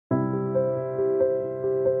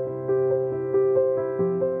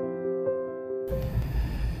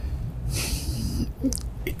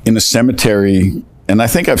in a cemetery, and I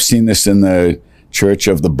think I've seen this in the Church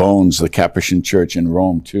of the Bones, the Capuchin Church in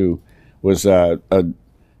Rome too, was a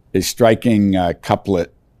striking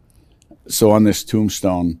couplet. So on this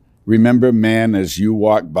tombstone, remember man as you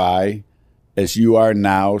walk by, as you are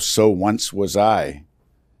now, so once was I.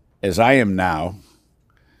 As I am now,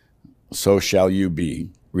 so shall you be.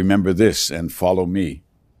 Remember this and follow me.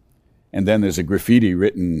 And then there's a graffiti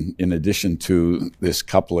written in addition to this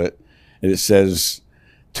couplet. And it says,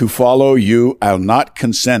 to follow you, I'll not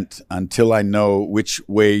consent until I know which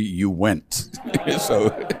way you went.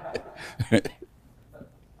 So,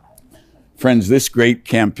 friends, this great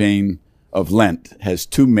campaign of Lent has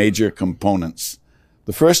two major components.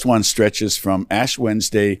 The first one stretches from Ash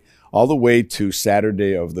Wednesday all the way to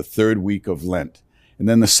Saturday of the third week of Lent. And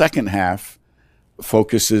then the second half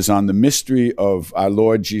focuses on the mystery of our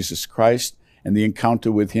Lord Jesus Christ and the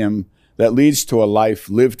encounter with him that leads to a life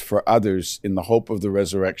lived for others in the hope of the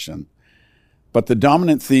resurrection. But the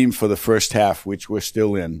dominant theme for the first half, which we're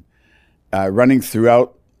still in, running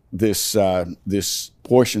throughout this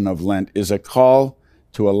portion of Lent, is a call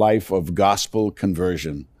to a life of gospel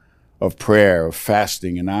conversion, of prayer, of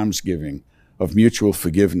fasting and almsgiving, of mutual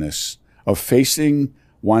forgiveness, of facing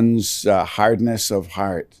one's hardness of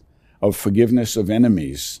heart, of forgiveness of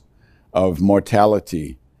enemies, of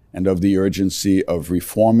mortality, and of the urgency of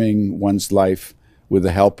reforming one's life with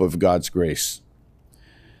the help of God's grace.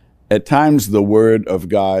 At times, the Word of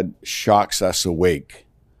God shocks us awake.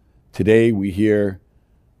 Today, we hear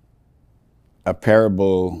a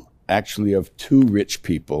parable actually of two rich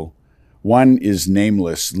people. One is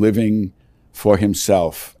nameless, living for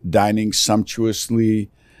himself, dining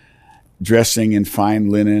sumptuously, dressing in fine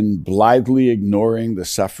linen, blithely ignoring the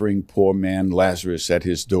suffering poor man Lazarus at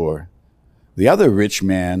his door. The other rich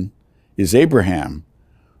man is Abraham,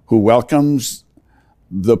 who welcomes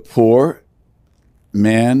the poor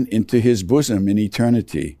man into his bosom in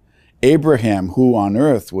eternity. Abraham, who on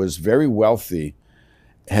earth was very wealthy,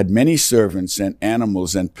 had many servants and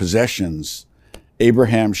animals and possessions.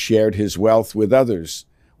 Abraham shared his wealth with others.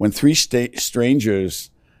 When three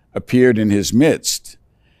strangers appeared in his midst,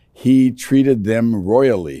 he treated them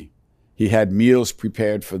royally. He had meals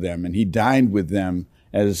prepared for them, and he dined with them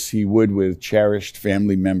as he would with cherished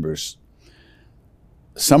family members.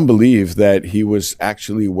 Some believe that he was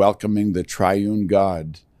actually welcoming the triune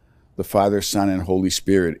God, the Father, Son, and Holy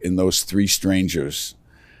Spirit, in those three strangers.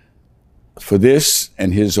 For this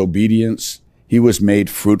and his obedience, he was made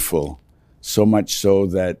fruitful, so much so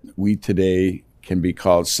that we today can be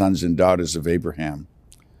called sons and daughters of Abraham.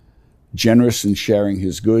 Generous in sharing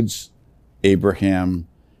his goods, Abraham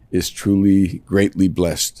is truly greatly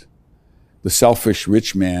blessed. The selfish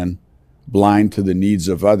rich man, blind to the needs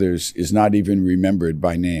of others, is not even remembered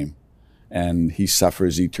by name, and he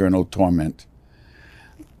suffers eternal torment.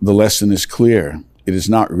 The lesson is clear. It is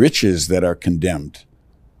not riches that are condemned,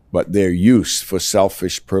 but their use for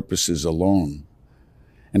selfish purposes alone.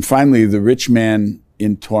 And finally, the rich man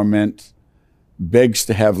in torment begs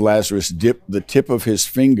to have Lazarus dip the tip of his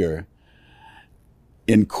finger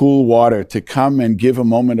in cool water to come and give a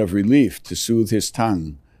moment of relief to soothe his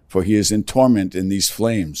tongue, for he is in torment in these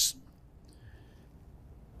flames.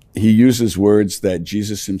 He uses words that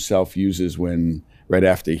Jesus himself uses when, right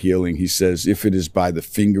after healing, he says, if it is by the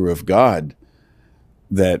finger of God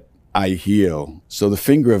that I heal. So the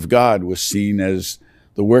finger of God was seen as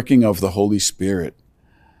the working of the Holy Spirit.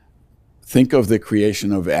 Think of the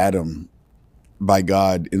creation of Adam by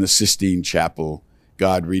God in the Sistine Chapel,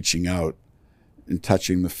 God reaching out and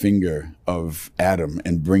touching the finger of Adam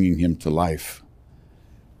and bringing him to life.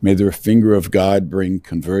 May the finger of God bring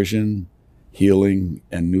conversion, healing,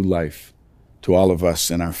 and new life to all of us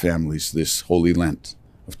and our families this Holy Lent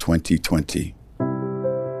of 2020.